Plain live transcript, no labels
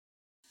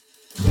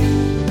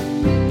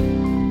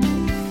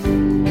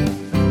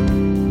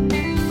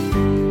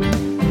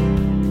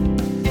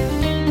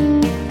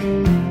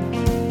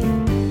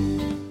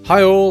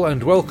Hi all,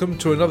 and welcome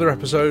to another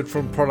episode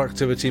from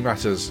Productivity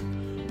Matters.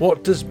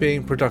 What does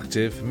being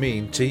productive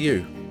mean to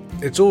you?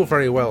 It's all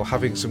very well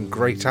having some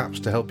great apps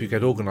to help you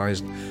get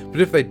organised, but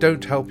if they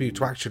don't help you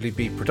to actually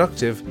be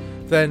productive,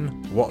 then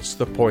what's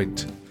the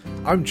point?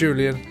 I'm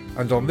Julian,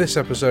 and on this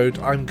episode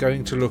I'm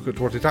going to look at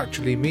what it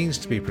actually means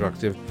to be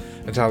productive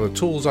and how the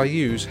tools I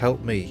use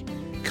help me.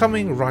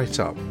 Coming right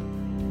up.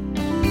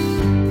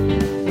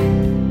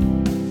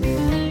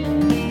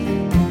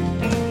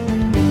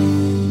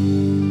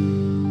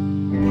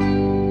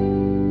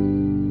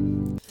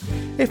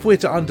 If we're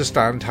to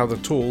understand how the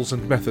tools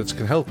and methods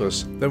can help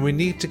us, then we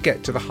need to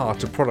get to the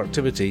heart of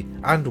productivity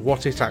and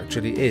what it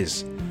actually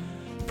is.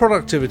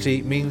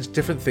 Productivity means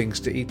different things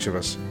to each of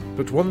us,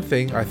 but one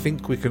thing I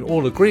think we can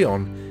all agree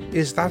on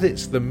is that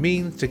it's the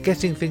means to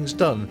getting things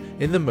done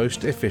in the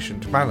most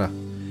efficient manner.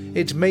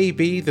 It may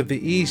be that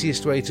the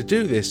easiest way to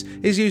do this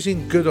is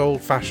using good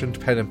old-fashioned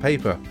pen and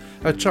paper,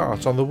 a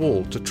chart on the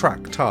wall to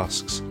track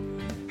tasks.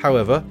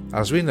 However,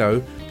 as we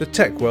know, the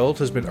tech world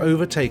has been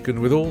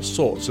overtaken with all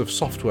sorts of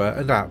software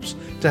and apps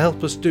to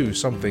help us do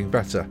something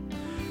better.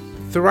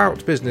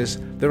 Throughout business,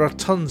 there are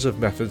tons of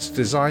methods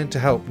designed to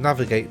help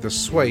navigate the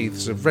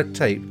swathes of red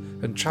tape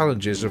and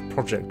challenges of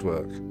project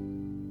work.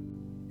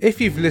 If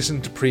you've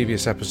listened to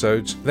previous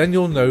episodes, then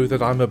you'll know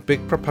that I'm a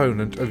big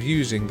proponent of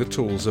using the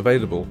tools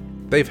available.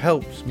 They've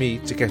helped me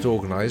to get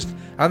organised,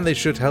 and they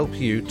should help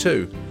you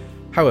too.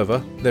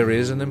 However, there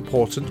is an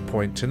important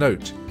point to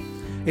note.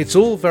 It's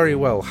all very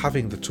well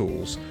having the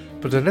tools,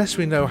 but unless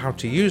we know how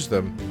to use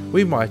them,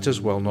 we might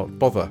as well not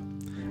bother,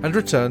 and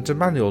return to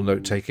manual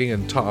note-taking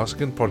and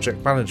task and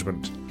project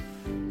management.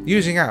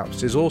 Using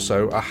apps is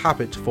also a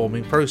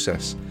habit-forming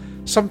process.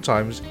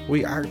 Sometimes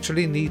we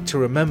actually need to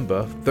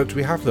remember that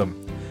we have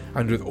them,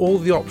 and with all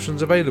the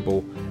options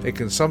available, it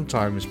can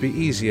sometimes be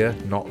easier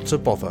not to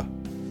bother.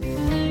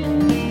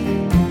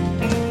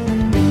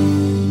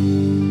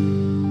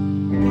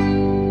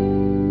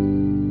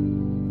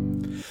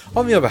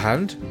 On the other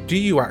hand, do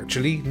you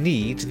actually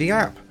need the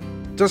app?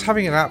 Does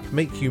having an app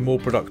make you more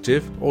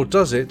productive, or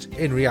does it,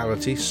 in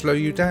reality, slow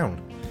you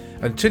down?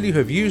 Until you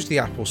have used the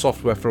app or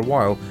software for a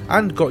while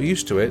and got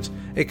used to it,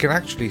 it can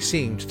actually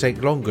seem to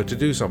take longer to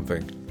do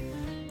something.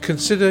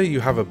 Consider you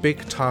have a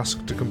big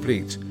task to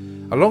complete.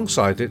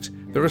 Alongside it,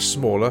 there are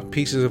smaller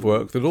pieces of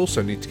work that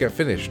also need to get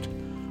finished.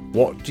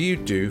 What do you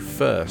do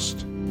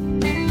first?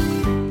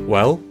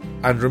 Well,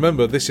 and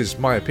remember this is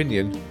my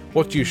opinion,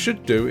 what you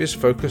should do is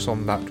focus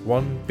on that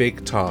one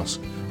big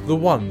task, the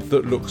one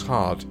that looks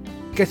hard.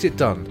 Get it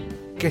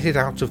done. Get it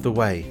out of the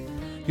way.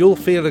 You'll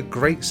feel a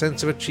great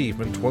sense of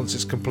achievement once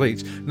it's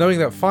complete, knowing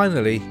that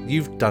finally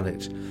you've done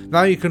it.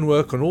 Now you can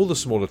work on all the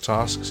smaller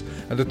tasks,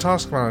 and a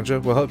task manager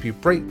will help you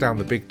break down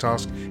the big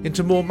task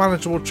into more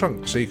manageable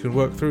chunks so you can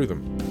work through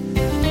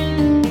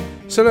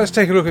them. So let's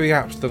take a look at the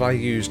apps that I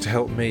use to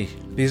help me.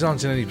 These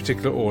aren't in any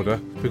particular order,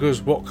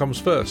 because what comes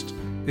first?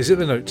 Is it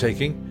the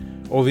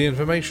note-taking or the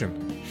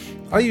information?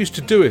 I use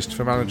Todoist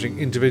for managing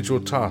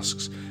individual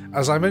tasks.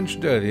 As I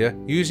mentioned earlier,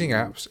 using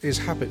apps is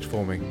habit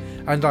forming,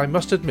 and I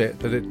must admit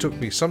that it took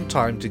me some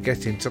time to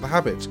get into the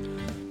habit,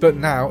 but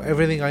now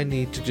everything I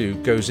need to do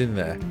goes in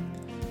there.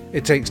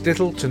 It takes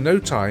little to no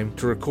time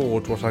to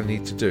record what I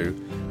need to do.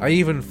 I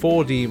even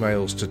forward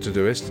emails to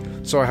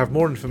Todoist, so I have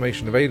more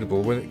information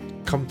available when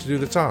it comes to do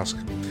the task.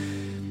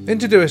 In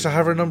Todoist I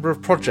have a number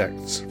of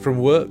projects, from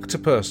work to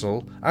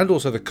personal, and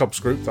also the Cubs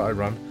group that I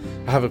run.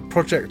 I have a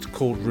project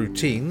called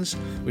Routines,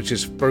 which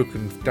is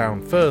broken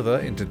down further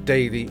into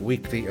daily,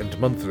 weekly and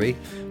monthly.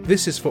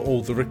 This is for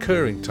all the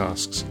recurring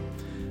tasks.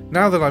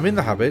 Now that I'm in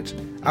the habit,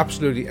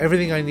 absolutely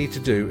everything I need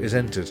to do is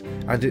entered,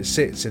 and it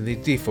sits in the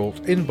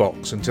default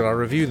inbox until I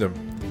review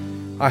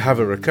them. I have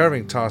a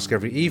recurring task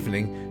every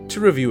evening to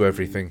review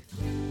everything.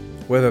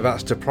 Whether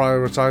that's to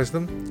prioritise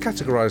them,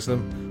 categorise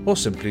them, or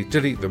simply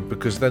delete them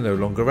because they're no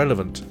longer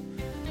relevant.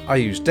 I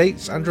use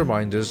dates and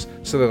reminders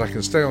so that I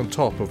can stay on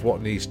top of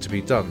what needs to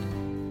be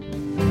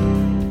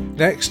done.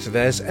 Next,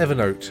 there's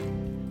Evernote.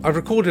 I've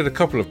recorded a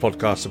couple of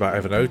podcasts about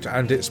Evernote,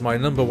 and it's my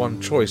number one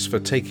choice for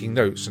taking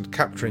notes and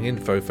capturing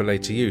info for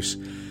later use.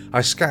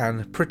 I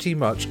scan pretty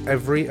much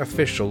every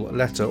official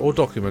letter or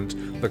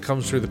document that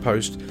comes through the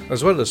post,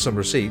 as well as some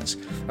receipts,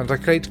 and I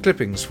create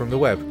clippings from the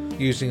web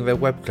using their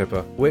web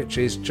clipper, which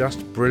is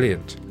just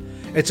brilliant.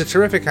 It's a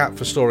terrific app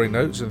for storing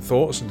notes and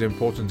thoughts and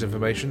important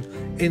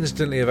information,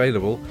 instantly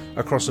available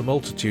across a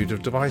multitude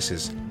of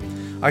devices.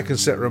 I can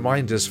set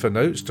reminders for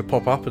notes to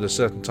pop up at a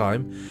certain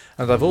time,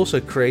 and I've also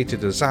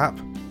created a Zap,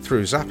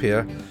 through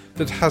Zapier,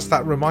 that has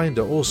that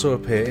reminder also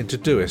appear in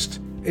Todoist.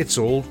 It's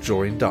all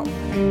joined up.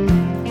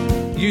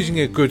 Using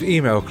a good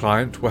email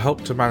client will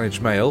help to manage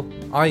mail.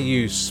 I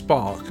use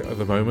Spark at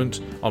the moment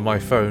on my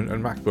phone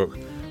and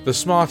MacBook. The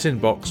smart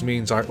inbox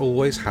means I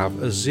always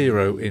have a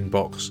zero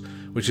inbox,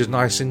 which is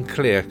nice and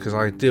clear because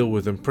I deal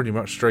with them pretty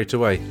much straight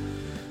away.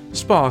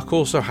 Spark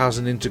also has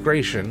an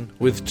integration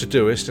with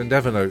Todoist and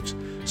Evernote,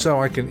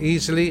 so I can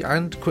easily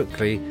and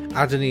quickly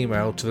add an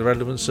email to the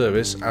relevant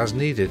service as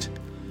needed.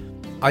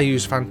 I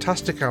use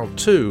Fantastical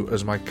too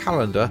as my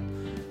calendar,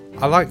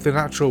 I like the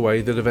natural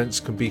way that events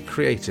can be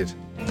created.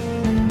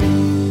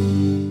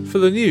 For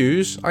the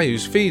news, I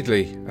use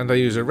Feedly, and I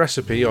use a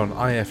recipe on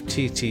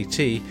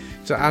IFTTT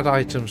to add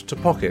items to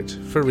Pocket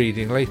for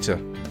reading later.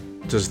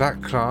 Does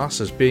that class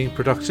as being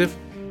productive?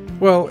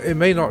 Well, it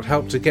may not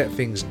help to get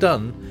things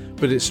done,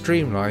 but it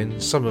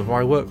streamlines some of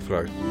my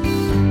workflow.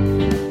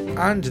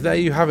 And there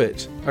you have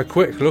it, a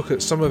quick look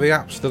at some of the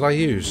apps that I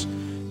use.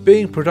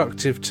 Being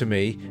productive to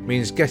me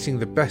means getting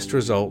the best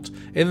result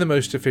in the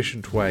most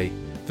efficient way.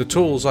 The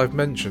tools I've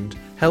mentioned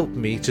help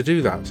me to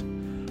do that.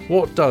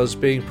 What does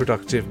being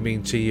productive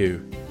mean to you?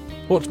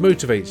 What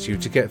motivates you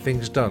to get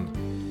things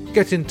done?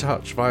 Get in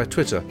touch via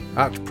Twitter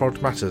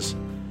 @ProdMatters.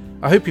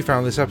 I hope you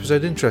found this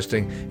episode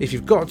interesting. If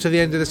you've got to the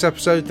end of this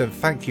episode, then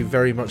thank you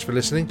very much for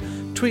listening.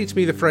 Tweet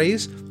me the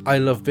phrase, "I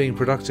love being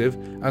productive,"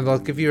 and I'll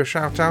give you a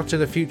shout out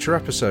in a future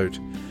episode.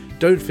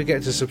 Don't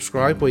forget to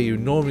subscribe where you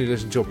normally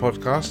listen to your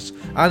podcasts,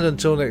 and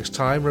until next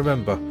time,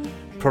 remember,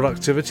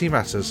 productivity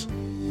matters.